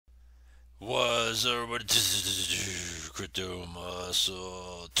Was everybody crypto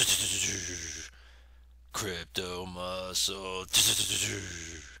muscle? Crypto muscle.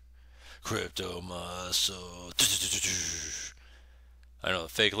 Crypto muscle. I know,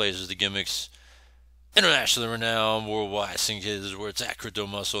 fake lasers, the gimmicks. Internationally renowned, worldwide syndicated, where it's at Crypto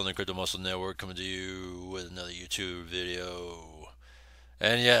Muscle and the Crypto Muscle Network, coming to you with another YouTube video.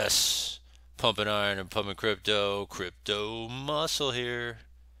 And yes, pumping iron and pumping crypto, Crypto Muscle here,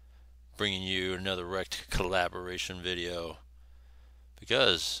 bringing you another REKT collaboration video.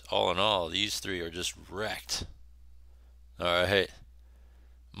 Because all in all, these three are just wrecked. Alright,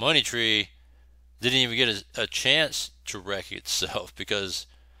 MoneyTree didn't even get a chance to wreck itself because,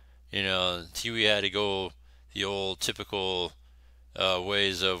 you know, Tiwi had to go the old typical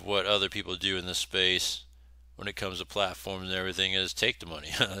ways of what other people do in this space when it comes to platforms and everything, is take the money.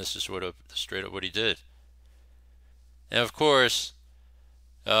 That's just straight up what he did. And of course,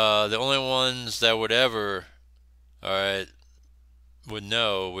 the only ones that would ever, would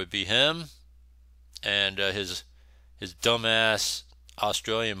know would be him and his dumbass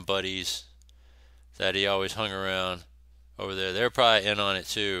Australian buddies that he always hung around over there. They're probably in on it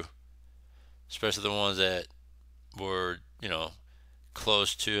too, especially the ones that were, you know,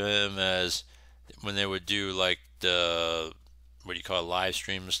 close to him, as when they would do like the, what do you call it, live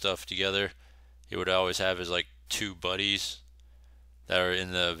stream and stuff together. He would always have his like two buddies that are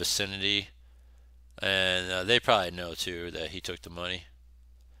in the vicinity, and they probably know too that he took the money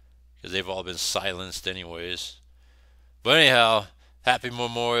because they've all been silenced anyways. But anyhow, happy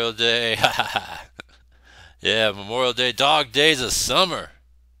Memorial Day. Yeah, Memorial Day, dog days of summer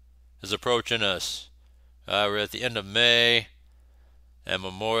is approaching us. We're at the end of May, and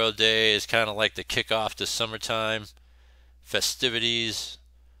Memorial Day is kind of like the kickoff to summertime festivities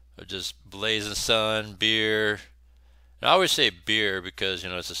of just blazing sun, beer. And I always say beer because, you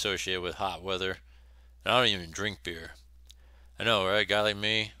know, it's associated with hot weather. And I don't even drink beer. I know, right? A guy like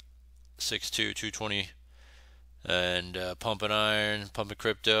me, 6'2", 220, and pumping iron, pumping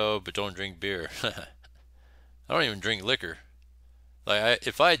crypto, but don't drink beer. I don't even drink liquor. Like,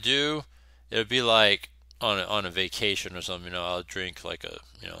 if I do, it would be like on a vacation or something. You know, I'll drink like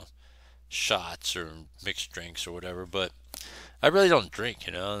shots or mixed drinks or whatever. But I really don't drink,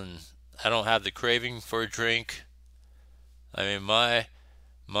 you know, and I don't have the craving for a drink. I mean, my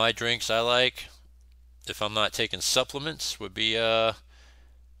drinks I like, if I'm not taking supplements, would be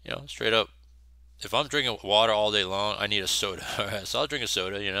straight up. If I'm drinking water all day long, I need a soda. So I'll drink a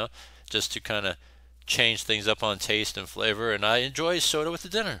soda, you know, just to kind of change things up on taste and flavor. And I enjoy soda with the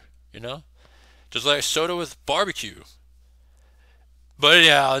dinner, you know, just like soda with barbecue. But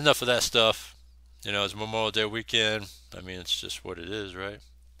anyhow, enough of that stuff. You know, it's Memorial Day weekend. I mean, it's just what it is, right?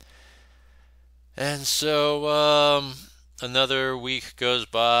 And so another week goes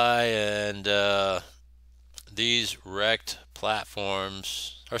by, and these REKT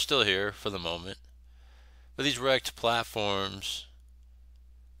platforms are still here for the moment. But these REKT platforms,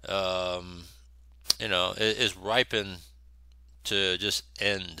 is ripened to just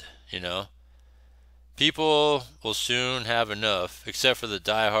end, you know. People will soon have enough, except for the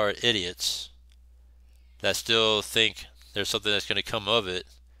diehard idiots that still think there's something that's going to come of it,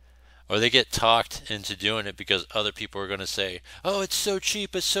 or they get talked into doing it because other people are going to say, oh, it's so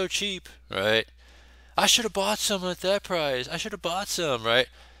cheap, right? I should have bought some at that price. I should have bought some, right?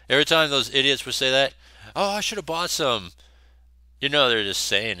 Every time those idiots would say that, oh, I should have bought some, you know, they're just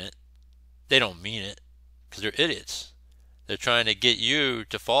saying it. They don't mean it because they're idiots. They're trying to get you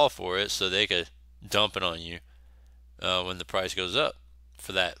to fall for it so they could dump it on you when the price goes up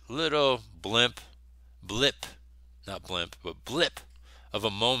for that little blip of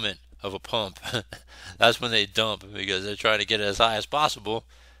a moment of a pump. That's when they dump, because they're trying to get it as high as possible,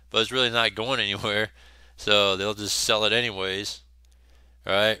 but it's really not going anywhere, so they'll just sell it anyways,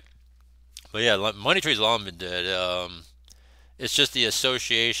 right? But yeah, MoneyTree's long been dead. It's just the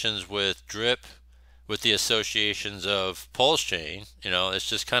associations with DRIP, with the associations of Pulsechain. You know, it's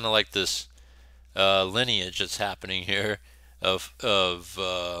just kind of like this lineage that's happening here of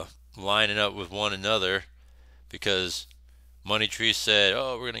lining up with one another, because MoneyTree said,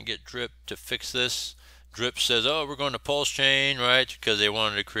 oh, we're going to get DRIP to fix this. DRIP says, oh, we're going to Pulsechain, right? Because they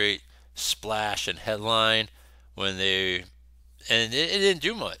wanted to create splash and headline and it didn't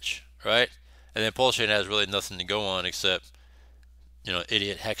do much, right? And then Pulsechain has really nothing to go on except, you know,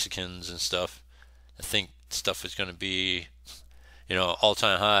 idiot hexagons and stuff. I think stuff is going to be, you know,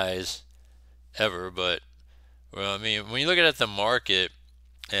 all-time highs ever. But, well, I mean, when you look at the market,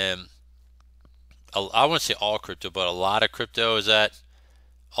 and I wouldn't say all crypto, but a lot of crypto is at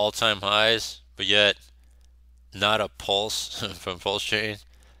all-time highs, but yet not a pulse from Pulsechain.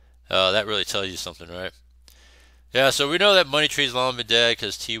 That really tells you something, right? Yeah, so we know that MoneyTree's long been dead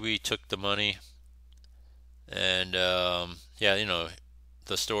because Tiwi took the money. And, yeah, you know,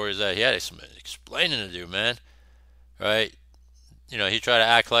 the story is that he had some explaining to do, man. Right? You know, he tried to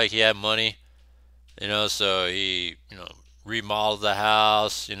act like he had money, you know, so he, you know, remodeled the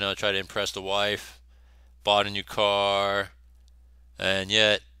house, you know, tried to impress the wife, bought a new car, and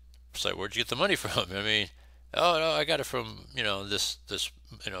yet, it's like, where'd you get the money from? I mean, oh no, I got it from, you know, this,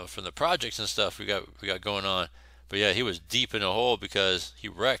 you know, from the projects and stuff we got going on. But yeah, he was deep in a hole because he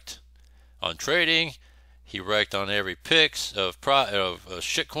wrecked on trading. He wrecked on every picks of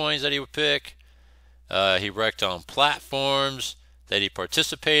shit coins that he would pick. He wrecked on platforms that he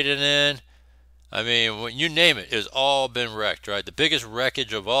participated in. I mean, when you name it, it's all been wrecked, right? The biggest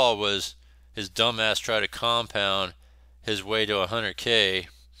wreckage of all was his dumbass try to compound his way to 100K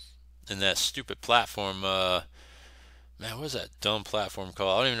in that stupid platform. Man, what was that dumb platform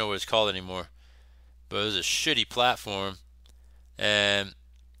called? I don't even know what it's called anymore. But it was a shitty platform. And,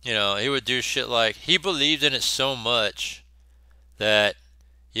 you know, he would do shit like, he believed in it so much that,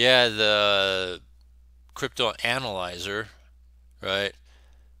 yeah, the crypto analyzer, right,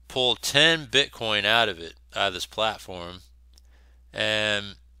 pulled 10 Bitcoin out of this platform.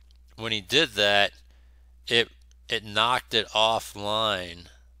 And when he did that, it knocked it offline,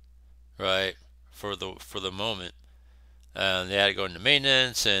 right, for the moment. They had to go into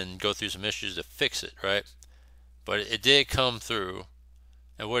maintenance and go through some issues to fix it, right? But it did come through.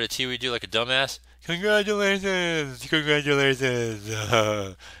 And what did Tiwi do like a dumbass? Congratulations! Congratulations!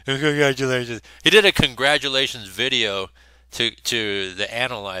 Congratulations! He did a congratulations video to the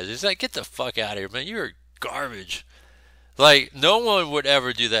analyzer. He's like, get the fuck out of here, man. You're garbage. Like, no one would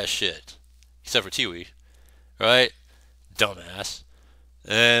ever do that shit. Except for Tiwi. Right? Dumbass.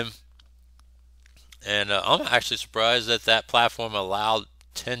 And I'm actually surprised that that platform allowed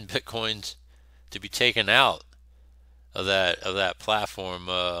 10 Bitcoins to be taken out of that platform.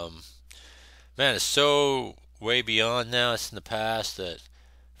 Man, it's so way beyond now. It's in the past that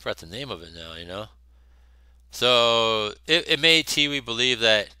I forgot the name of it now, you know? So it made Tiwi believe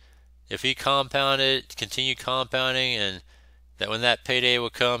that if he compounded, continued compounding, and that when that payday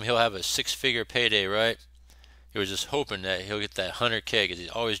would come, he'll have a six-figure payday, right? He was just hoping that he'll get that 100K because he's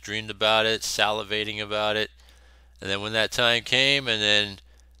always dreamed about it, salivating about it. And then when that time came, and then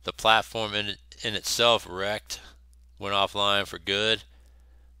the platform in itself wrecked, went offline for good,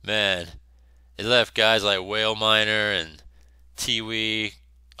 man, it left guys like Whale Miner and Tiwi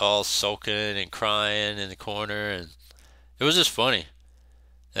all sulking and crying in the corner, and it was just funny.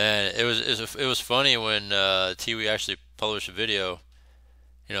 And it was funny when Tiwi actually published a video,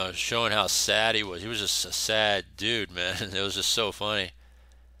 you know, showing how sad he was. He was just a sad dude, man. It was just so funny.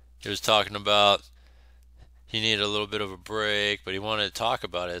 He was talking about he needed a little bit of a break, but he wanted to talk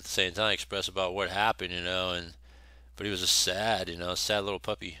about it at the same time, express about what happened, you know. And but he was just sad, you know, sad little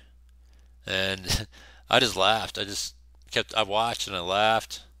puppy. And I just laughed. I watched and I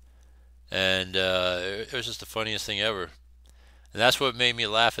laughed, and it was just the funniest thing ever. And that's what made me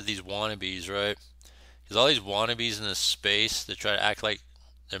laugh at these wannabes, right? Because all these wannabes in this space that try to act like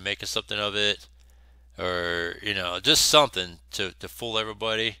they're making something of it, or, you know, just something to fool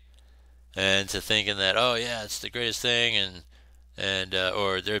everybody, and to thinking that, oh yeah, it's the greatest thing, and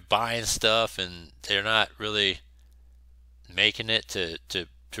or they're buying stuff and they're not really making it to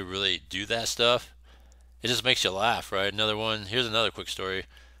really do that stuff. It just makes you laugh, right? Another one. Here's another quick story.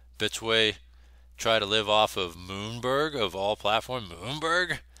 Bitsway tried to live off of Moonberg, of all platform.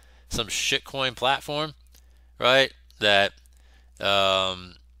 Moonberg, some shitcoin platform, right? That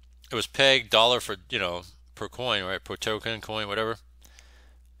it was pegged dollar for, you know, per coin, right? Per token, coin, whatever.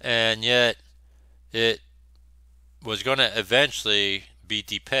 And yet it was going to eventually be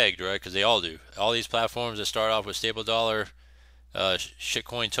depegged, right? Because they all do. All these platforms that start off with stable dollar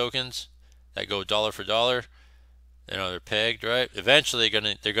shitcoin tokens that go dollar for dollar, you know, they're pegged, right? Eventually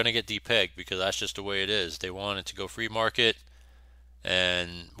they're gonna get depegged because that's just the way it is. They want it to go free market,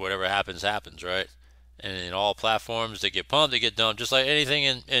 and whatever happens, right? And in all platforms, they get pumped, they get dumped, just like anything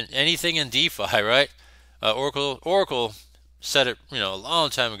in DeFi, right? Oracle said it, you know, a long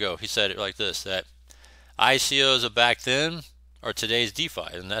time ago. He said it like this: that ICOs of back then are today's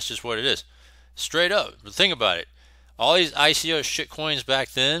DeFi, and that's just what it is, straight up. But think about it. All these ICO shitcoins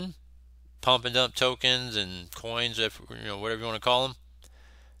back then, pump and dump tokens and coins, if, you know, whatever you want to call them.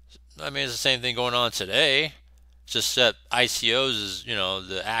 I mean, it's the same thing going on today. It's just that ICOs is, you know,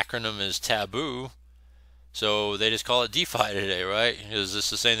 the acronym is taboo, so they just call it DeFi today, right? Is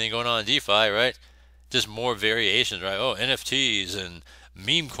this the same thing going on in DeFi, right? Just more variations, right? Oh, NFTs and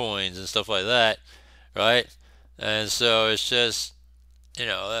meme coins and stuff like that, right? And so it's just, you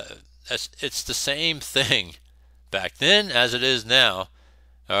know, it's the same thing back then as it is now.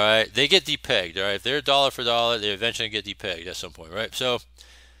 All right, they get depegged. All right, if they're dollar for dollar, they eventually get depegged at some point, right? So,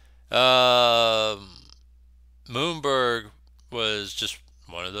 Moonberg was just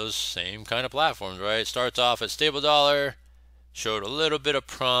one of those same kind of platforms, right? It starts off at stable dollar, showed a little bit of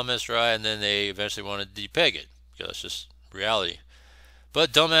promise, right, and then they eventually wanted to depeg it because that's just reality.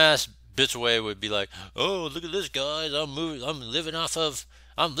 But dumbass Bitsway would be like, "Oh, look at this, guys! I'm living off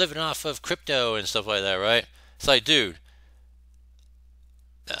of crypto and stuff like that," right? It's like, dude,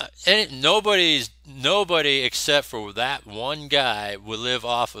 and nobody except for that one guy would live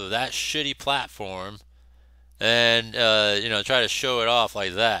off of that shitty platform and try to show it off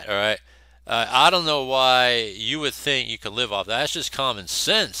like that. All right, I don't know why you would think you could live off that. That's just common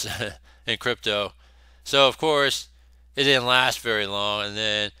sense in crypto. So of course it didn't last very long, and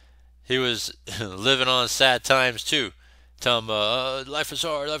then he was living on sad times too. Tell him life is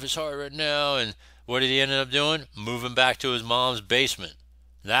hard right now, and what did he end up doing? Moving back to his mom's basement.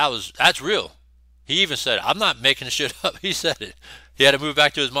 That's real. He even said, "I'm not making shit up." He said it. He had to move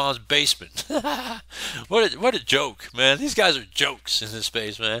back to his mom's basement. What a joke, man. These guys are jokes in this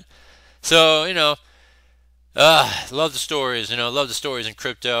space, man. So, love the stories, love the stories in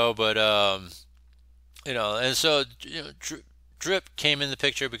crypto, but, and so, Drip came in the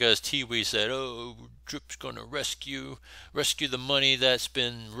picture because Tiwi said, "Oh, Drip's going to rescue the money that's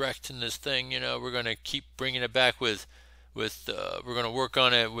been wrecked in this thing. We're going to keep bringing it back with we're going to work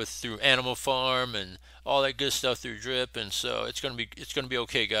on it through Animal Farm and all that good stuff through Drip, and so it's going to be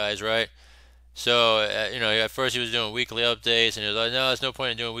okay, guys, right?" So at first he was doing weekly updates, and he was like, "No, there's no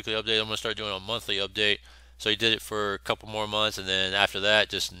point in doing weekly updates. I'm going to start doing a monthly update." So he did it for a couple more months, and then after that,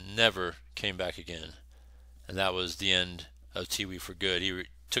 just never came back again, and that was the end of Tiwi for good. He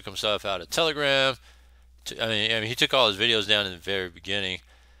took himself out of Telegram. He took all his videos down in the very beginning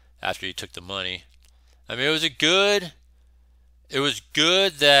after he took the money. It was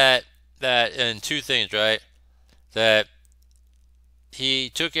good that and two things, right? That he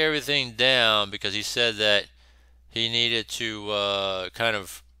took everything down because he said that he needed to kind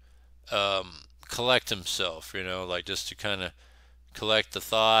of collect himself, like just to kind of collect the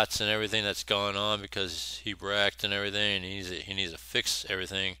thoughts and everything that's going on because he wrecked and everything, and he needs to fix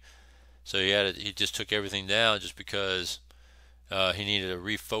everything. So he just took everything down just because he needed to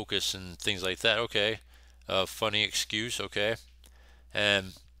refocus and things like that. Okay, funny excuse, okay.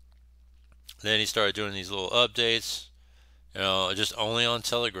 And then he started doing these little updates, just only on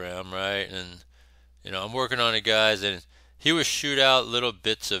Telegram, right? And I'm working on it, guys, and he would shoot out little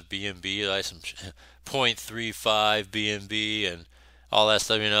bits of BNB, like some 0.35 BNB and all that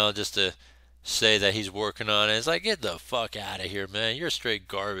stuff, just to say that he's working on it. It's like, get the fuck out of here, man. You're straight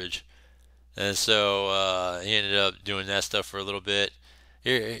garbage. And so he ended up doing that stuff for a little bit.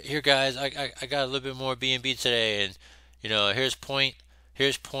 Here, guys, I got a little bit more BNB today, and here's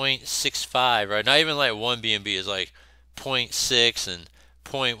 0.65, right? Not even like 1 BNB is like 0.6 and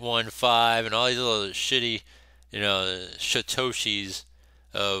 0.15 and all these little shitty, satoshis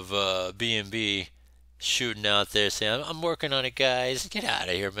of BNB shooting out there saying, "I'm working on it, guys. Get out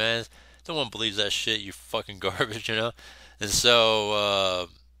of here, man. No one believes that shit, you fucking garbage," And so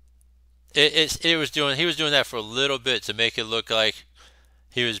he was doing that for a little bit to make it look like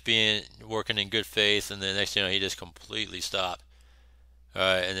he was working in good faith, and then next thing you know, he just completely stopped. All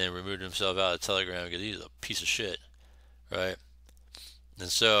right, and then removed himself out of Telegram because he's a piece of shit, right? And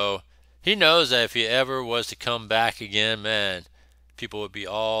so he knows that if he ever was to come back again, man, people would be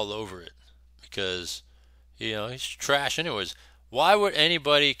all over it because he's trash anyways. Why would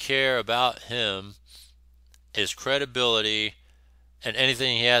anybody care about him, his credibility, and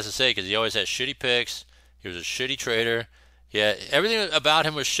anything he has to say? Because he always had shitty picks. He was a shitty trader. Yeah, everything about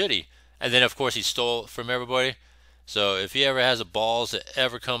him was shitty. And then of course he stole from everybody. So if he ever has the balls to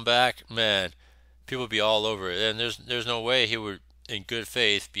ever come back, man, people would be all over it. And there's no way he would, in good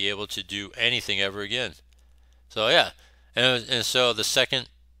faith, be able to do anything ever again. So yeah, and so the second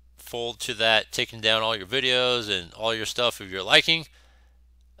fold to that, taking down all your videos and all your stuff of your liking,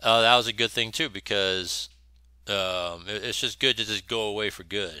 that was a good thing too, because it's just good to just go away for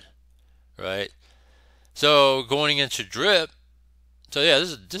good, right? So going into Drip, so yeah,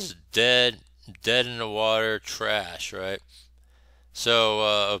 this is dead in the water trash, right? So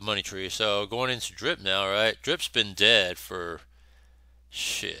of MoneyTree. So going into Drip now, right? Drip's been dead for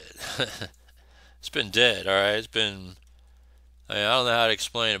shit. It's been dead, all right. It's been, I don't know how to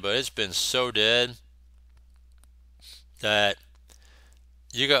explain it, but it's been so dead that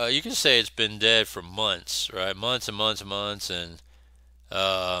you can say it's been dead for months, right? Months and months and months, and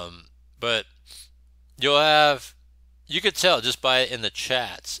but you'll have you could tell just by it in the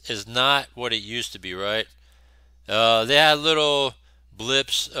chats, is not what it used to be, right? They had little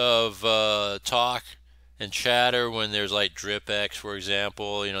blips of talk and chatter when there's like DRIPX, for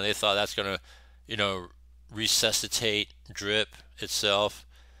example. You know, they thought that's gonna, you know, resuscitate DRIP itself,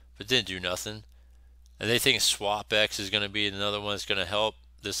 but didn't do nothing. And they think SwapX is gonna be another one that's gonna help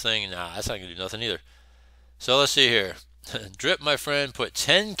this thing. Nah, that's not gonna do nothing either. So let's see here. DRIP, my friend, put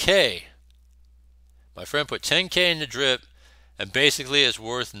 10K. My friend put 10K into DRIP, and basically it's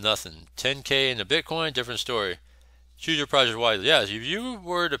worth nothing. 10K into Bitcoin, different story. Choose your project wisely. Yes, if you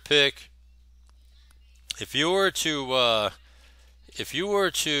were to pick, if you were to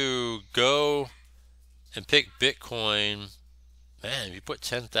go and pick Bitcoin, man, if you put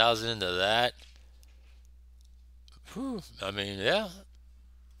 10,000 into that, whew, I mean, yeah,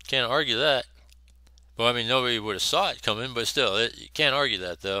 can't argue that. Well, I mean, nobody would have saw it coming, but still, you can't argue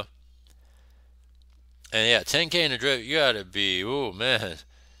that though. And yeah, 10K into DRIP, you gotta be, oh man,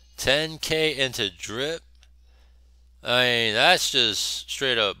 10K into DRIP. I mean, that's just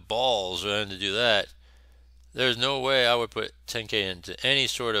straight up balls, man, to do that. There's no way I would put 10K into any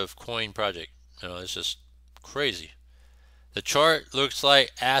sort of coin project. You know, it's just crazy. The chart looks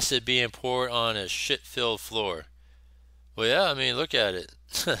like acid being poured on a shit-filled floor. Well, yeah, I mean, look at it.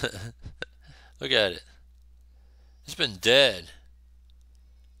 Look at it. It's been dead.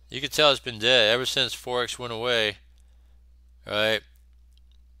 You can tell it's been dead ever since Forex went away, right?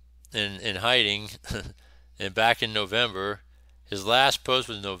 In hiding. And back in November, his last post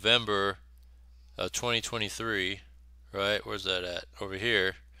was November of 2023, right? Where's that at? Over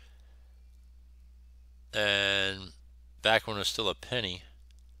here. And back when it was still a penny.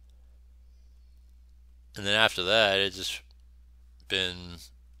 And then after that, it's just been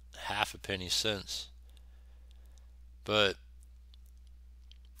half a penny since. But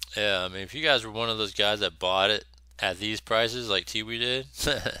yeah, I mean, if you guys were one of those guys that bought it at these prices like Tiwi did,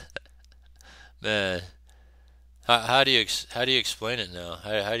 man, how do you explain it now?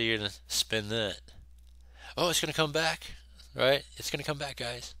 How do you gonna spin that? Oh, it's gonna come back, right? It's gonna come back,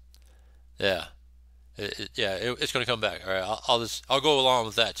 guys. Yeah, it's gonna come back. All right, I'll go along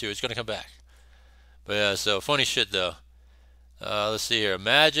with that too. It's gonna come back. But yeah, so funny shit though. Let's see here.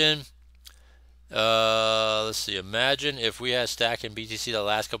 Imagine if we had stacking BTC the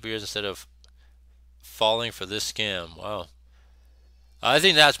last couple years instead of falling for this scam. Wow. I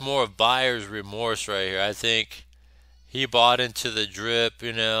think that's more of buyer's remorse right here. I think he bought into the drip,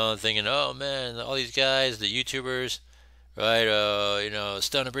 you know, thinking, oh man, all these guys, the YouTubers, right? You know,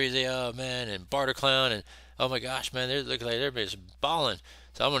 Stunner Breezy, oh man, and Barter Clown, and oh my gosh, man, they look like everybody's balling.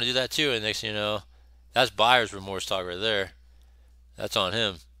 So I'm gonna do that too. And next thing you know, that's buyer's remorse talk right there. That's on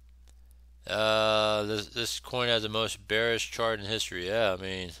him. This coin has the most bearish chart in history. Yeah, I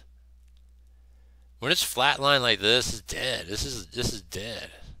mean, when it's flatline like this, it's dead. This is dead.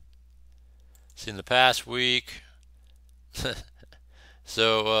 See, in the past week,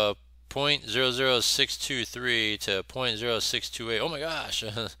 so 0.00623 to 0.0628. Oh my gosh!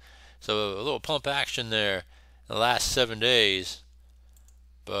 So a little pump action there in the last 7 days,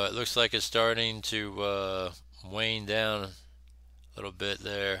 but it looks like it's starting to wane down a little bit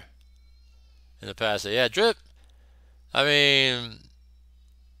there in the past. Yeah, drip. I mean,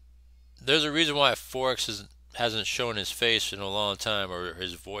 there's a reason why Forex hasn't shown his face in a long time, or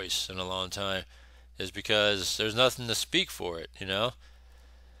his voice in a long time, is because there's nothing to speak for it, you know.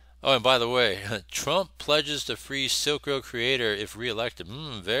 Oh, and by the way, Trump pledges to free Silk Road creator if reelected.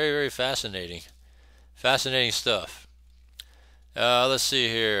 Very, very fascinating. Fascinating stuff. Let's see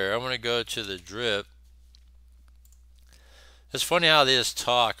here. I'm going to go to the drip. It's funny how they just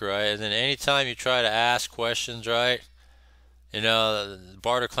talk, right? And then anytime you try to ask questions, right, you know, the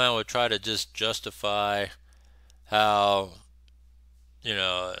Barter Clown would try to just justify how, you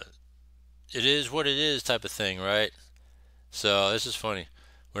know, it is what it is type of thing, right? So this is funny.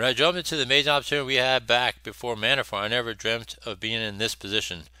 When I jumped into the amazing opportunity we had back before Manifold, I never dreamt of being in this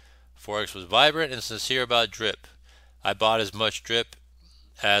position. Forex was vibrant and sincere about drip. I bought as much drip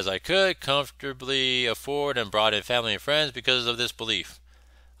as I could comfortably afford and brought in family and friends because of this belief.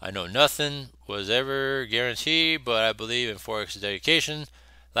 I know nothing was ever guaranteed, but I believe in Forex's dedication.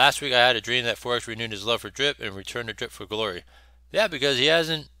 Last week I had a dream that Forex renewed his love for drip and returned to drip for glory. Yeah, because he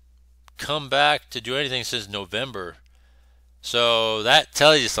hasn't come back to do anything since November. So that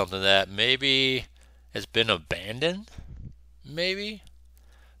tells you something, that maybe it's been abandoned. Maybe.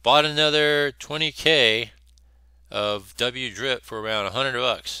 Bought another 20K of W drip for around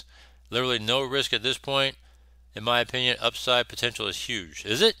 $100. Literally no risk at this point. In my opinion, upside potential is huge.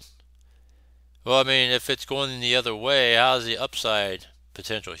 Is it? Well, I mean, if it's going the other way, how's the upside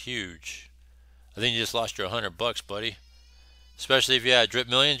potential huge? I think you just lost your $100, buddy. especially if you had drip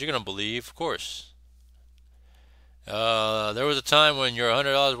millions, you're gonna believe, of course. There was a time when your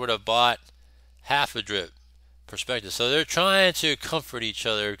 $100 would have bought half a drip perspective. So they're trying to comfort each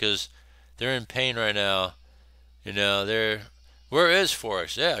other because they're in pain right now. You know, where is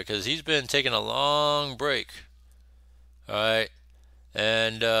Forex? Yeah, because he's been taking a long break. All right,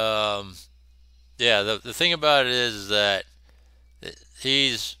 and yeah, the thing about it is that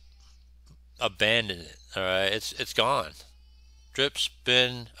he's abandoned it. All right, it's gone. Drip's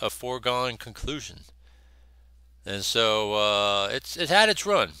been a foregone conclusion, and so it had its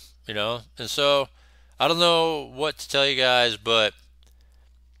run, you know. And so I don't know what to tell you guys, but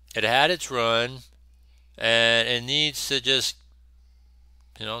it had its run, and it needs to just,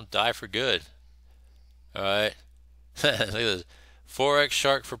 you know, die for good. All right, look at this. Forex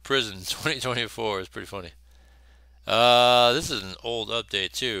shark for prison 2024 is pretty funny. This is an old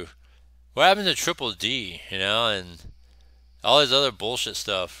update too. What happened to Triple D, you know, and all this other bullshit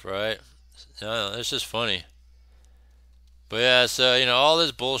stuff, right? You know, it's just funny. But yeah, so, you know, all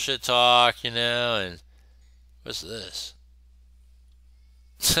this bullshit talk, you know, and what's this?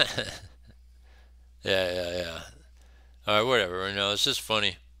 Yeah. Alright, whatever, you know, it's just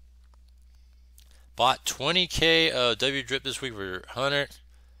funny. Bought 20K of WDRIP this week for 100.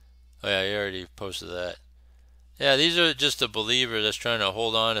 Oh yeah, you already posted that. Yeah, these are just a believer that's trying to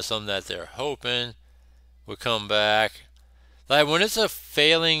hold on to something that they're hoping will come back. Like, when it's a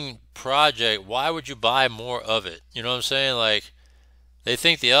failing project, why would you buy more of it? You know what I'm saying? Like, they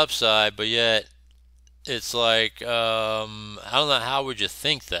think the upside, but yet it's like, I don't know, how would you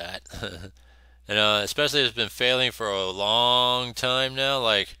think that? And especially if it's been failing for a long time now.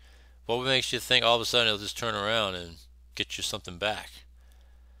 Like, what makes you think all of a sudden it'll just turn around and get you something back?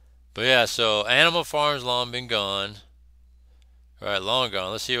 But yeah, so Animal Farm's long been gone. Right, long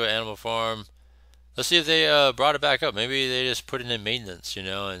gone. Let's see what Animal Farm... Let's see if they brought it back up. Maybe they just put it in maintenance, you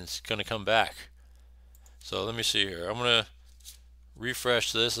know, and it's going to come back. So let me see here. I'm going to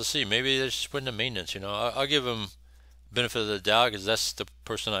refresh this. Let's see. Maybe they're just putting in maintenance, you know. I'll give them benefit of the doubt because that's the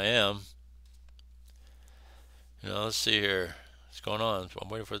person I am. You know, let's see here. What's going on? I'm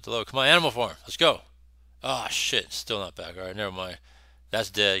waiting for it to load. Come on, Animal Farm. Let's go. Oh, shit. Still not back. All right, never mind.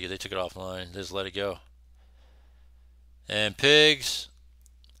 That's dead. They took it offline. They just let it go. And pigs.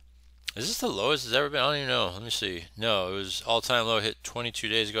 Is this the lowest it's ever been? I don't even know. Let me see. No, it was all-time low, hit 22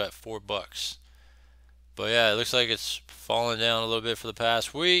 days ago at $4. But yeah, it looks like it's fallen down a little bit for the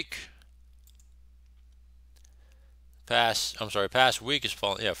past week. Past week is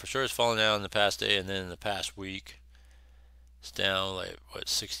falling. Yeah, for sure it's fallen down in the past day, and then in the past week it's down like, what,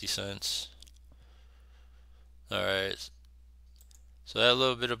 60 cents. All right. So that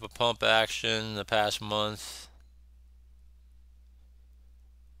little bit of a pump action the past month.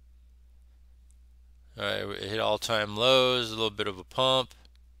 Alright, it hit all-time lows, a little bit of a pump.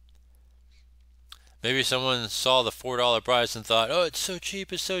 Maybe someone saw the $4 price and thought, oh, it's so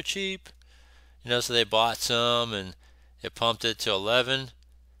cheap, it's so cheap. You know, so they bought some and it pumped it to 11.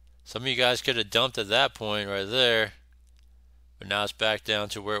 Some of you guys could have dumped at that point right there. But now it's back down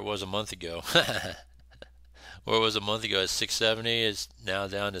to where it was a month ago. Where it was a month ago at 670, it's now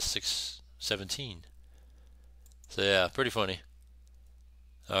down to 617. So yeah, pretty funny.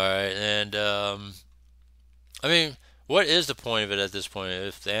 Alright, and I mean, what is the point of it at this point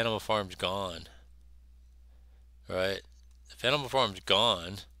if the Animal Farm's gone? Right? If Animal Farm's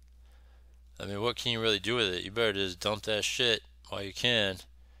gone, I mean, what can you really do with it? You better just dump that shit while you can.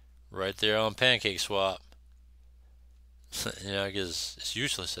 Right there on Pancake Swap. You know, because it's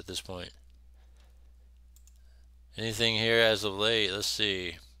useless at this point. Anything here as of late? Let's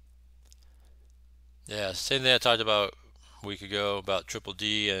see. Yeah, same thing I talked about a week ago about Triple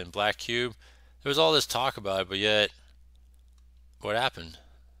D and Black Cube. There was all this talk about it, but yet, what happened?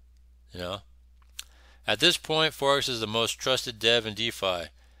 You know? At this point, Forex is the most trusted dev in DeFi.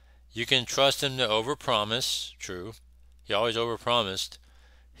 You can trust him to overpromise. True. He always overpromised.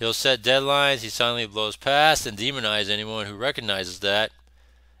 He'll set deadlines, he silently blows past, and demonize anyone who recognizes that.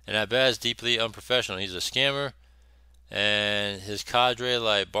 And at best, deeply unprofessional. He's a scammer, and his cadre,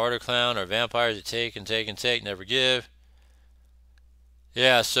 like Barter Clown, are vampires who take and take and take, never give.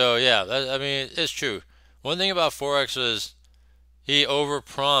 Yeah, so yeah, I mean, it's true. One thing about Forex was he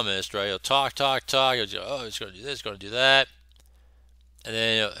overpromised, right? He'll talk. He'll go, oh, it's going to do this, going to do that. And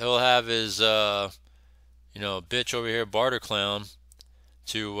then he'll have his, bitch over here, Barter Clown,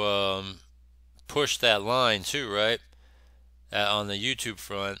 to push that line too, right? On the YouTube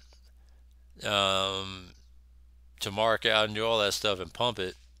front, to mark out and do all that stuff and pump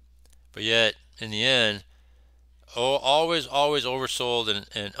it. But yet, in the end, always oversold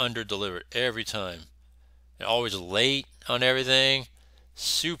and under-delivered every time. and always late on everything,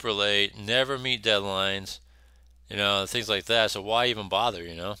 super late, never meet deadlines, things like that. So why even bother,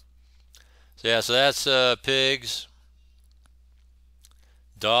 So yeah, so that's pigs.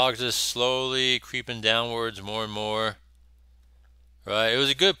 Dogs is slowly creeping downwards more and more. Right? It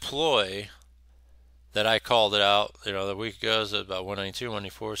was a good ploy that I called it out. The week goes about 192,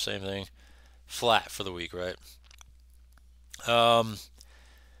 194, same thing. Flat for the week, right?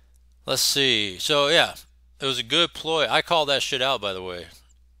 Let's see. So yeah, it was a good ploy. I called that shit out, by the way.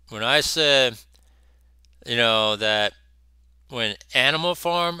 When I said, that when Animal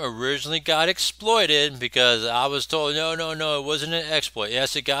Farm originally got exploited, because I was told, no, it wasn't an exploit.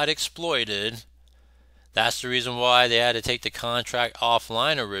 Yes, it got exploited. That's the reason why they had to take the contract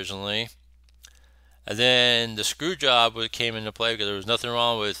offline originally. And then the screw job came into play because there was nothing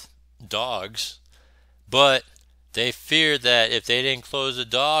wrong with dogs. But they feared that if they didn't close the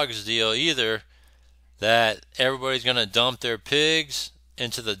dogs deal either, that everybody's going to dump their pigs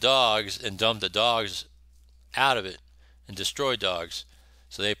into the dogs and dump the dogs out of it and destroy dogs.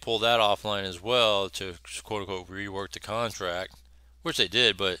 So they pulled that offline as well to quote unquote rework the contract, which they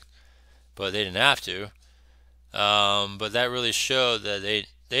did, but they didn't have to. But that really showed that they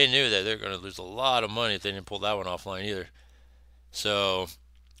knew that they're going to lose a lot of money if they didn't pull that one offline either. So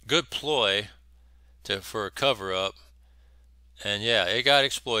good ploy for a cover up. And yeah, it got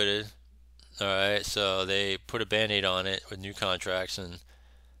exploited. All right, so they put a band-aid on it with new contracts, and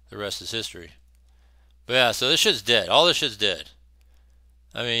the rest is history. But yeah, so this shit's dead. All this shit's dead.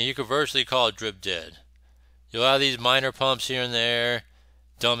 I mean, you could virtually call it drip dead. You'll have these minor pumps here and there.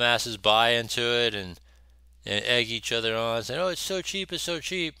 Dumbasses buy into it and egg each other on, saying, "Oh, it's so cheap, it's so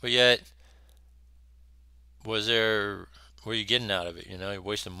cheap." But yet, what are you getting out of it? You're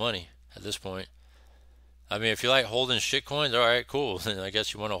wasting money at this point. I mean, if you like holding shit coins, all right, cool. I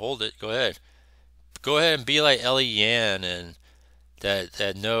guess you want to hold it. Go ahead. Go ahead and be like Ellie Yan and that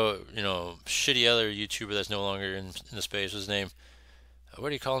shitty other YouTuber that's no longer in the space. What's his name? What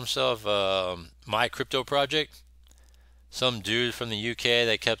do you call himself? My Crypto Project. Some dude from the UK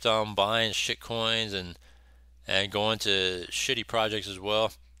that kept on buying shit coins and going to shitty projects as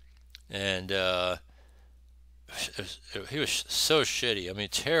well. And he was so shitty. I mean,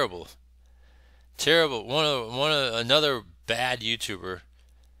 terrible. Another bad YouTuber,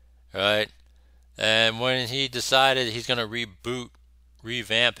 right? And when he decided he's gonna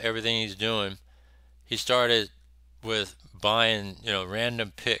revamp everything he's doing, he started with buying,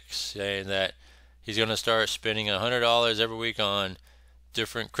 random picks, saying that he's gonna start spending $100 every week on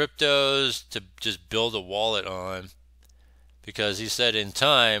different cryptos to just build a wallet on, because he said in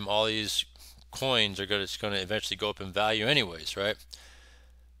time all these coins are gonna eventually go up in value anyways, right?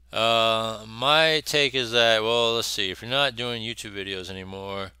 My take is that, well, let's see, if you're not doing YouTube videos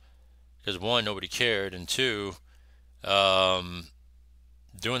anymore, because one, nobody cared, and two,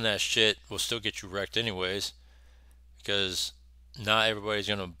 doing that shit will still get you wrecked anyways, because not everybody's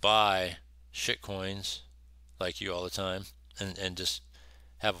gonna buy shit coins like you all the time and just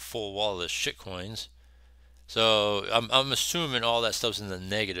have a full wallet of shit coins. So I'm assuming all that stuff's in the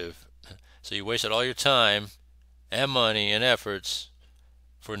negative. So you wasted all your time and money and efforts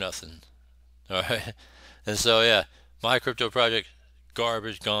for nothing. All right. And so yeah, my crypto project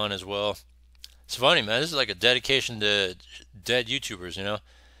garbage, gone as well. It's funny, man. This is like a dedication to dead YouTubers, in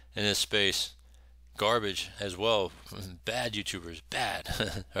this space. Garbage as well. Bad YouTubers,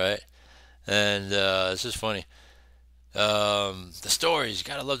 bad. Right? And it's just funny. The stories, you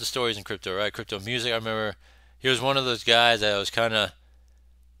gotta love the stories in crypto, right? Crypto music. I remember he was one of those guys that was kind of.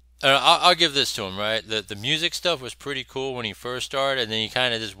 I'll give this to him, right? The music stuff was pretty cool when he first started, and then he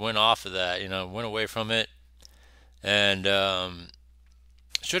kind of just went off of that, went away from it, and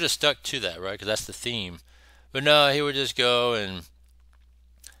should have stuck to that, right? Because that's the theme. But no, he would just go and,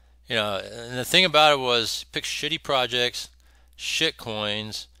 and the thing about it was pick shitty projects, shit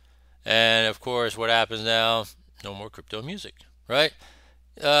coins, and of course, what happens now? No more crypto music, right?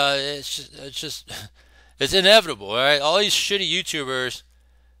 It's inevitable, right? All these shitty YouTubers,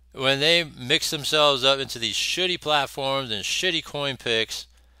 when they mix themselves up into these shitty platforms and shitty coin picks,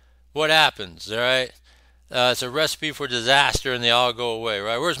 what happens, all right? It's a recipe for disaster, and they all go away,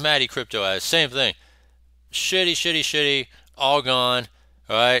 right? Where's Matty Crypto at? Same thing. Shitty, all gone,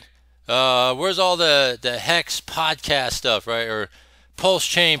 all right? Where's all the Hex podcast stuff, right? Or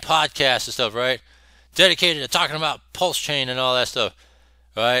Pulsechain podcast and stuff, right? Dedicated to talking about Pulsechain and all that stuff,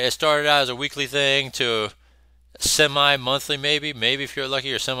 right? It started out as a weekly thing to semi-monthly, maybe if you're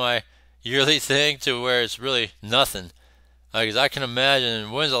lucky, or semi-yearly thing to where it's really nothing. Because I can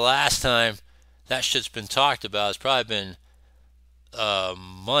imagine, when's the last time that shit's been talked about? It's probably been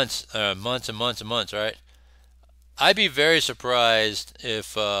months, right? I'd be very surprised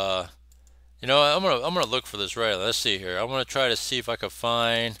if you know, I'm gonna look for this right. Let's see here. I'm gonna try to see if I can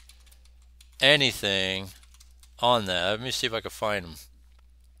find anything on that. Let me see if I can find them.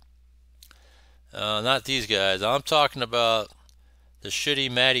 Not these guys. I'm talking about the shitty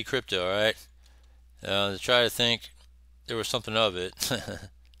Matty crypto. All right. To try to think there was something of it.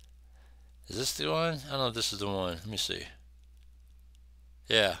 Is this the one? I don't know if this is the one. Let me see.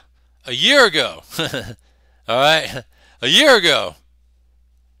 Yeah, a year ago. All right, a year ago.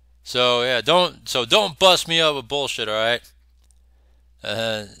 So yeah, don't bust me up with bullshit. All right.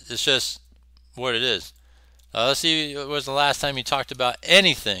 It's just what it is. Let's see. What was the last time you talked about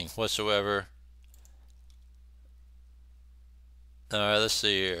anything whatsoever? All right. Let's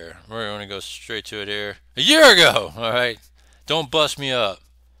see here. We're going to go straight to it here. A year ago. All right. Don't bust me up.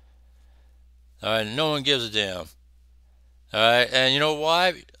 All right. No one gives a damn. All right. And you know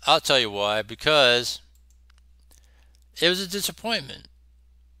why? I'll tell you why. Because it was a disappointment.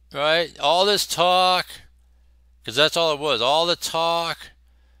 Right? All this talk, because that's all it was. All the talk,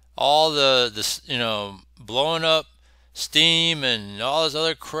 all the you know, blowing up steam and all this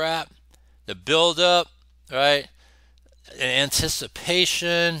other crap, the build up, right?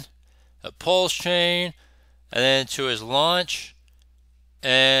 Anticipation, a Pulsechain, and then to his launch,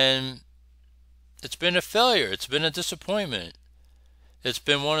 and it's been a failure. It's been a disappointment. It's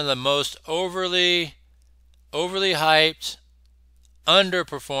been one of the most overly hyped,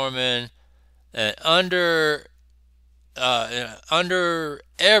 underperforming, and under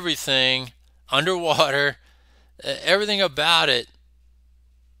everything, underwater. Everything about it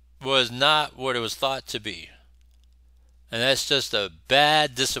was not what it was thought to be. And that's just a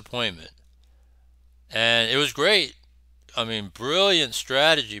bad disappointment. And it was great. I mean, brilliant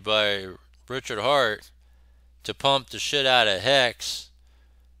strategy by Richard Hart to pump the shit out of Hex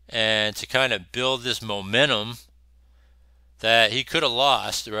and to kind of build this momentum that he could have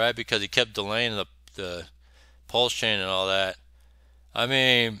lost, right? Because he kept delaying the Pulsechain and all that. I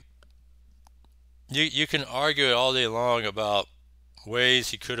mean, you can argue it all day long about ways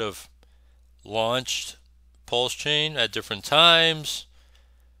he could have launched Pulsechain at different times,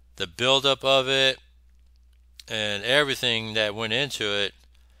 the buildup of it, and everything that went into it.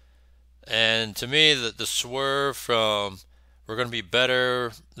 And to me, the swerve from we're going to be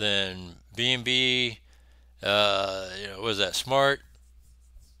better than BNB, you know, what was that, smart,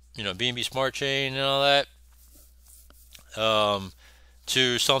 you know, BNB smart chain and all that,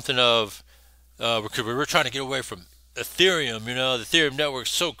 to something of we were trying to get away from Ethereum. You know, the Ethereum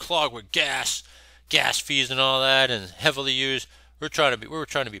network's so clogged with gas fees and all that, and heavily used. We were trying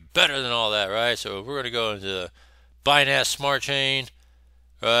to be better than all that, right? So we're gonna go into the Binance Smart Chain,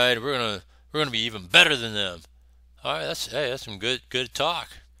 right? We're gonna be even better than them. All right, that's some good talk.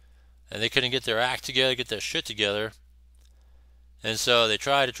 And they couldn't get their act together, get their shit together, and so they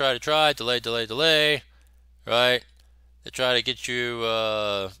tried, delay, right? They try to get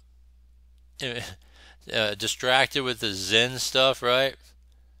you distracted with the Zen stuff, right?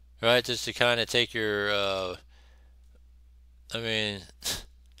 Right, just to kind of take your, I mean,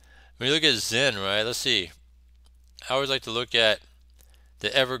 when you look at Zen, right, let's see. I always like to look at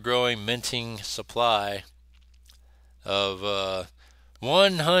the ever-growing minting supply of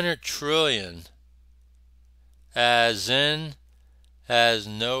 100 trillion, as Zen has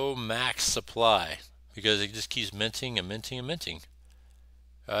no max supply because it just keeps minting and minting and minting.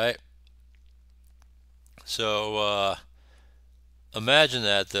 Right? So, imagine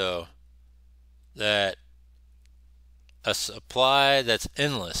that, though, that a supply that's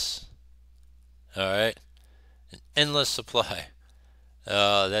endless, all right, an endless supply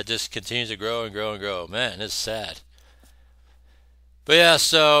that just continues to grow and grow and grow. Man, it's sad. But yeah,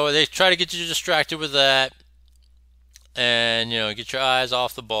 so they try to get you distracted with that, and you know, get your eyes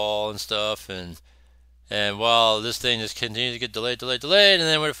off the ball and stuff, and while this thing just continues to get delayed, and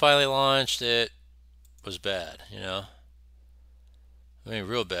then when it finally launched, it was bad, you know. I mean,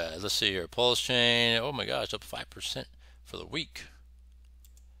 real bad. Let's see here. Pulsechain, oh my gosh, up 5% for the week.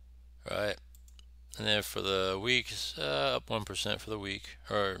 Right. And then for the week, up 1% for the week.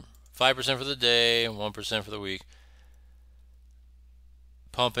 Or 5% for the day, and 1% for the week.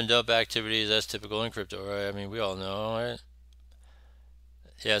 Pump and dump activities, that's typical in crypto, right? I mean, we all know, right?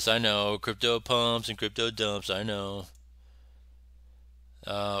 Yes, I know. Crypto pumps and crypto dumps, I know.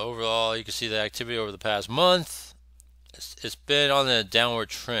 Overall, you can see the activity over the past month. It's been on a downward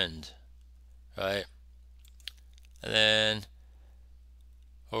trend, right? And then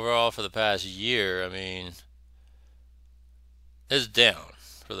overall for the past year, I mean, it's down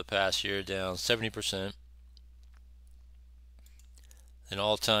for the past year, down 70%. An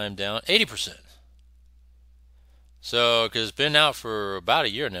all-time down 80%. So, because it's been out for about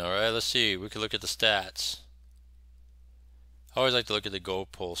a year now, right? Let's see. We could look at the stats. I always like to look at the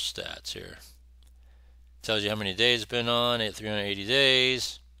Gold Pulse stats here. Tells you how many days it's been on, 380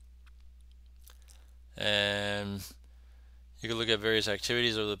 days. And you can look at various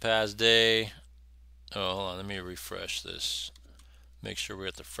activities over the past day. Oh, hold on. Let me refresh this. Make sure we're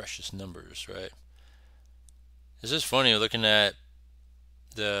at the freshest numbers, right? This is funny looking at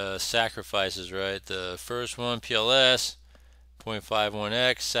the sacrifices, right? The first one, PLS,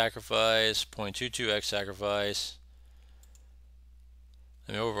 0.51x sacrifice, 0.22x sacrifice.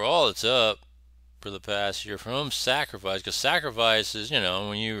 I mean, overall, it's up for the past year from sacrifice, because sacrifice is,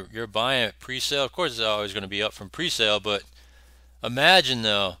 when you're buying at pre-sale, of course it's always going to be up from pre-sale, but imagine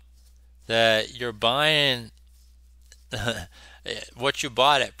though that you're buying what you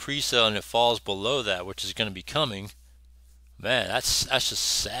bought at pre-sale and it falls below that, which is going to be coming. Man, that's just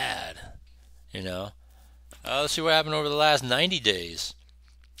sad, Let's see what happened over the last 90 days.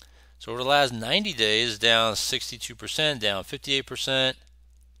 So over the last 90 days, down 62%, down 58%,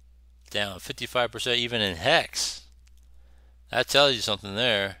 down 55%, even in hex. That tells you something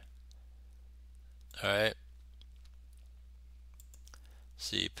there. All right.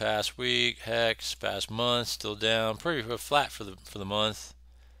 See, past week, hex, past month, still down, pretty flat for the month.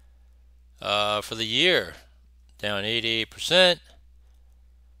 For the year, down 88%.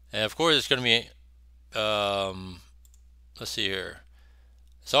 And of course, it's going to be, let's see here.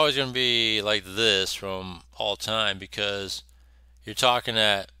 It's always going to be like this from all time, because you're talking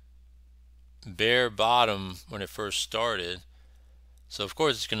at bare bottom when it first started. So of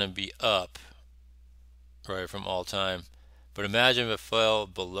course it's going to be up, right, from all time. But imagine if it fell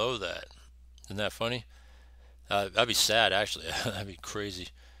below that. Isn't that funny? That'd be sad, actually. That'd be crazy.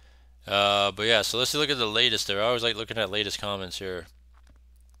 But yeah, so let's look at the latest there. I always like looking at latest comments here.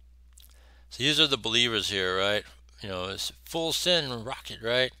 So these are the believers here, right? It's full send rocket,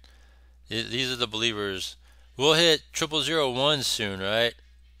 right? These are the believers. We'll hit 0001 soon, right?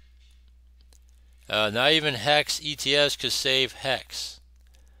 Not even hex ETFs could save hex.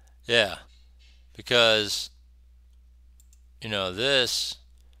 Yeah, because this,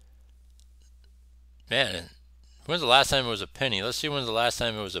 man, when's the last time it was a penny? Let's see when's the last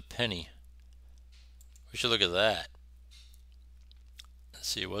time it was a penny. We should look at that. Let's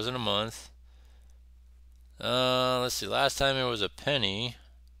see, it wasn't a month. Let's see, last time it was a penny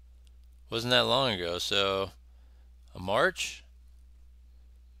wasn't that long ago, so a March?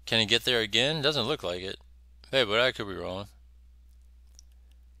 Can it get there again? Doesn't look like it. Hey, but I could be wrong.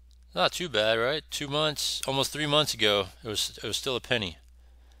 Not too bad, right? 2 months, almost 3 months ago, it was still a penny.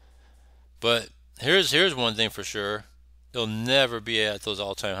 But here's one thing for sure: it'll never be at those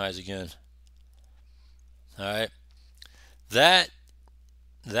all-time highs again. All right, that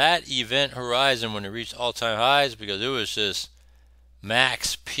event horizon when it reached all-time highs, because it was just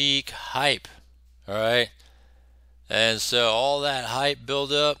max peak hype. All right, and so all that hype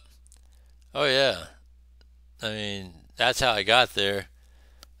build up. Oh yeah, I mean, that's how it got there.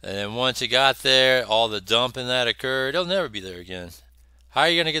 And then once it got there, all the dumping that occurred, it'll never be there again. How are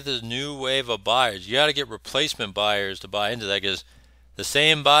you going to get this new wave of buyers? You got to get replacement buyers to buy into that, because the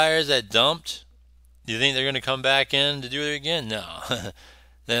same buyers that dumped, do you think they're going to come back in to do it again? No.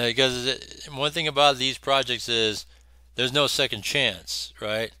 Because one thing about these projects is there's no second chance,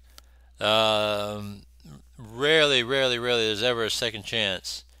 right? Rarely there's ever a second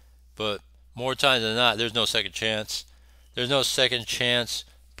chance. But more times than not, there's no second chance. There's no second chance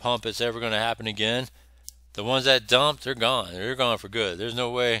pump it's ever going to happen again. The ones that dumped, they're gone. They're gone for good. There's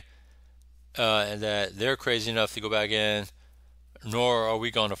no way that they're crazy enough to go back in, nor are we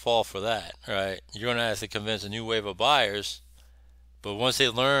going to fall for that, right? You're going to have to convince a new wave of buyers. But once they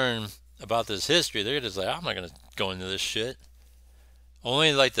learn about this history, they're just like, I'm not going to go into this shit.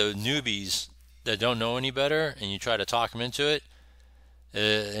 Only like the newbies that don't know any better, and you try to talk them into it,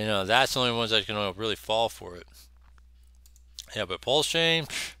 that's the only ones that can really fall for it. Yeah, but Pulsechain,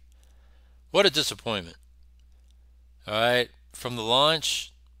 what a disappointment. All right, from the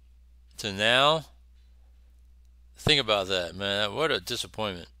launch to now, think about that, man. What a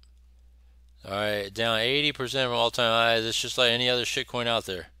disappointment. All right, down 80% from all-time highs. It's just like any other shitcoin out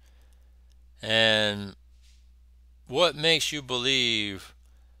there. And what makes you believe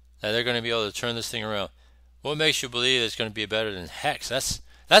that they're going to be able to turn this thing around? What makes you believe it's going to be better than Hex? That's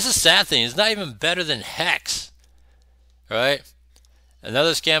a sad thing. It's not even better than Hex. Right?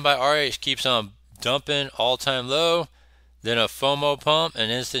 Another scam by RH keeps on dumping all-time low, then a FOMO pump,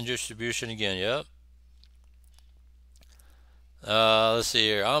 and instant distribution again. Yep. Let's see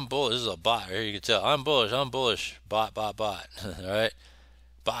here. I'm bullish. This is a bot. Here you can tell. I'm bullish. Bot. All right.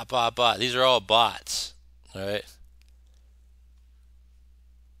 Bot. These are all bots. All right.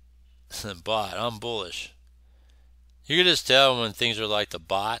 Bot. I'm bullish. You can just tell when things are like the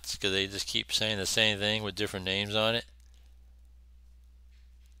bots because they just keep saying the same thing with different names on it.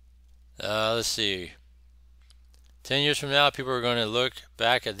 Let's see. 10 years from now, people are going to look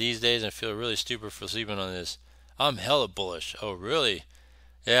back at these days and feel really stupid for sleeping on this. I'm hella bullish. Oh, really?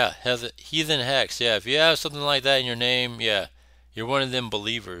 Yeah, Heathen Hex. Yeah, if you have something like that in your name, yeah, you're one of them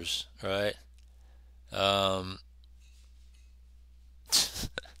believers, right?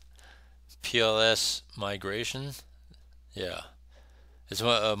 PLS migration. Yeah, it's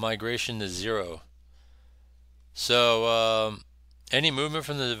a migration to zero. So, any movement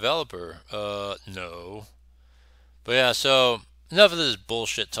from the developer? No. But yeah, so enough of this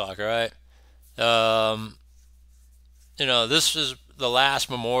bullshit talk, alright? You know, this is the last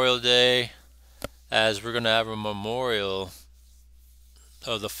Memorial Day, as we're going to have a memorial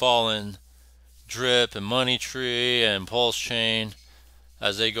of the fallen DRIP and MoneyTree and Pulsechain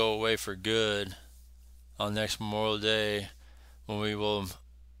as they go away for good on next Memorial Day, when we will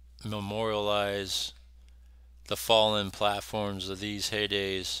memorialize the fallen platforms of these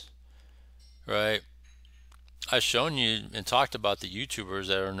heydays, right? I've shown you and talked about the YouTubers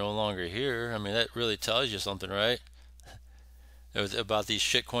that are no longer here. I mean, that really tells you something, right? It was about these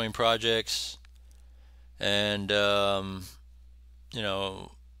shitcoin projects, and you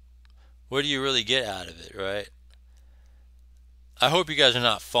know, what do you really get out of it, right? I hope you guys are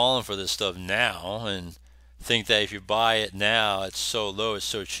not falling for this stuff now and think that if you buy it now, it's so low, it's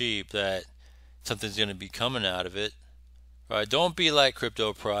so cheap that something's going to be coming out of it, right? Don't be like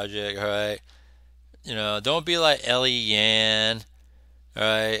Crypto Project, right? You know, don't be like Ellie Yan,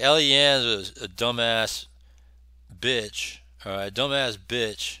 alright? Ellie Yan is a dumbass bitch, alright? Dumbass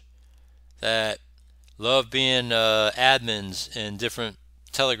bitch that love being admins in different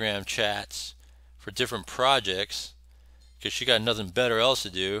Telegram chats for different projects because she got nothing better else to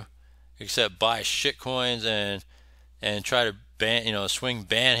do except buy shit coins and try to ban, you know, swing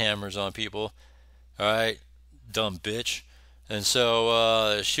ban hammers on people, alright? Dumb bitch. And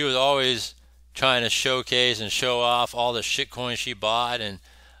so she was always trying to showcase and show off all the shit coins she bought, and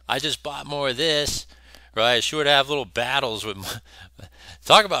I just bought more of this, right? She would have little battles with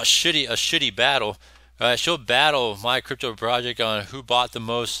talk about a shitty battle, right? She'll battle my crypto project on who bought the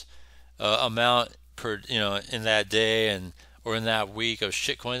most amount per, you know, in that day and or in that week of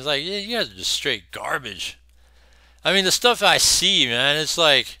shit coins. Like, yeah, you guys are just straight garbage. I mean, the stuff I see, man, it's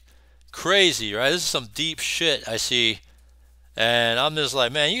like crazy, right? This is some deep shit I see. And I'm just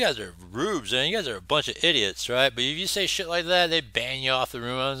like, man, you guys are rubes, man. You guys are a bunch of idiots, right? But if you say shit like that, they ban you off the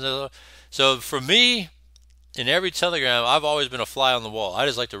room. So for me, in every Telegram, I've always been a fly on the wall. I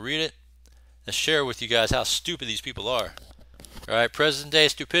just like to read it and share with you guys how stupid these people are. All right, present day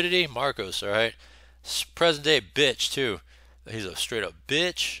stupidity, Marcos. All right, present day bitch too. He's a straight up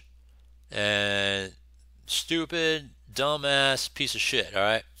bitch and stupid, dumbass piece of shit. All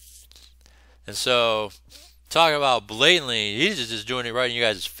right, and so. Talking about blatantly, he's just doing it right in you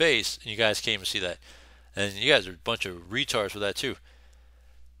guys' face, and you guys can't even see that. And you guys are a bunch of retards for that too.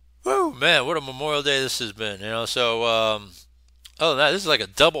 Woo, man, what a Memorial Day this has been, you know. So, other than that, this is like a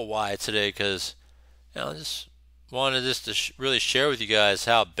double wide today because, you know, I just wanted this to really share with you guys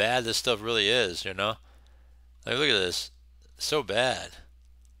how bad this stuff really is, you know. Like, look at this, it's so bad.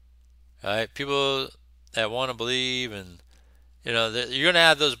 All right, people that want to believe, and you know, you're gonna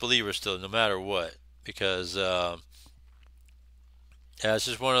have those believers still, no matter what. Because yeah, it's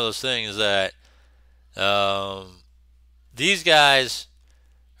just one of those things that these guys,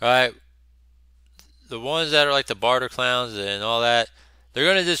 right, the ones that are like the barter clowns and all that, they're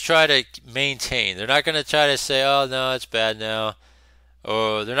going to just try to maintain. They're not going to try to say, oh, no, it's bad now.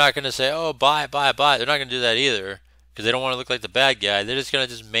 Or they're not going to say, oh, buy. They're not going to do that either because they don't want to look like the bad guy. They're just going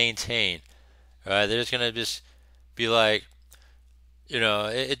to just maintain. Right? They're just going to just be like, you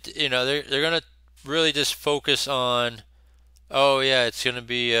know, they're going to really just focus on, oh yeah, it's gonna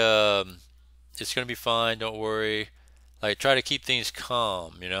be fine, don't worry. Like, try to keep things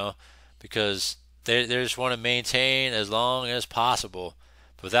calm, you know, because they just want to maintain as long as possible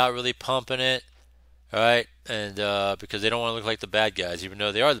without really pumping it, right? And because they don't want to look like the bad guys, even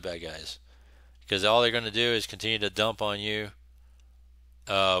though they are the bad guys, because all they're gonna do is continue to dump on you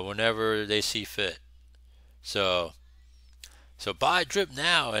whenever they see fit. So buy DRIP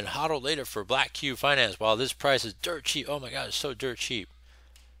now and hodl later for Black Q Finance while this price is dirt cheap. Oh my God, it's so dirt cheap.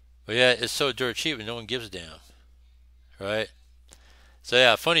 But yeah, it's so dirt cheap and no one gives a damn. Right? So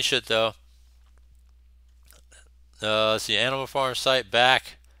yeah, funny shit though. Let's see, Animal Farm site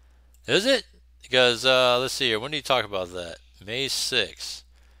back. Is it? Because, let's see here. When did you talk about that? May 6th.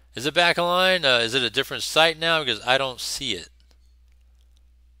 Is it back online? Is it a different site now? Because I don't see it.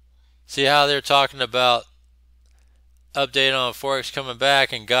 See how they're talking about update on Forex coming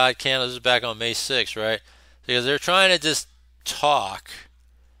back and God candles is back on May 6th, right? Because they're trying to just talk,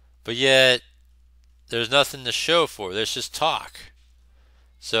 but yet there's nothing to show for it. There's just talk.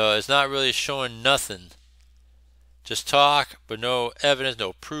 So it's not really showing nothing. Just talk, but no evidence,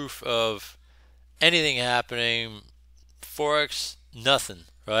 no proof of anything happening. Forex, nothing,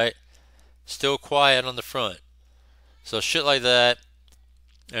 right? Still quiet on the front. So shit like that.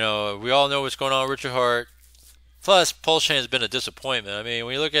 You know, we all know what's going on with Richard Hart. Plus, Pulsechain has been a disappointment. I mean,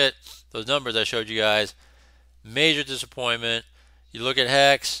 when you look at those numbers I showed you guys, major disappointment. You look at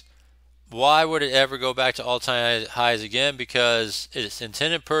Hex, why would it ever go back to all-time highs again? Because its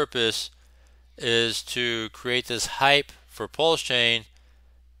intended purpose is to create this hype for Pulsechain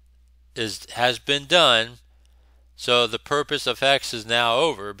has been done. So the purpose of Hex is now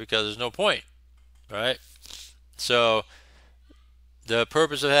over because there's no point, right? So the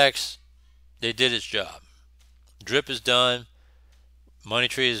purpose of Hex, they did its job. Drip is done.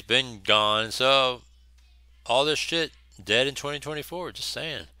 MoneyTree has been gone. So all this shit dead in 2024. Just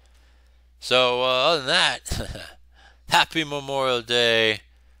saying. So other than that, happy Memorial Day.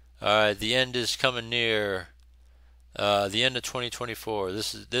 All right, the end is coming near. The end of 2024.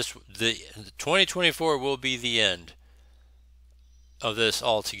 The 2024 will be the end of this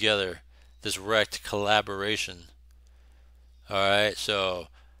altogether. This REKT collaboration. All right. So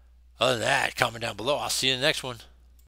other than that, comment down below. I'll see you in the next one.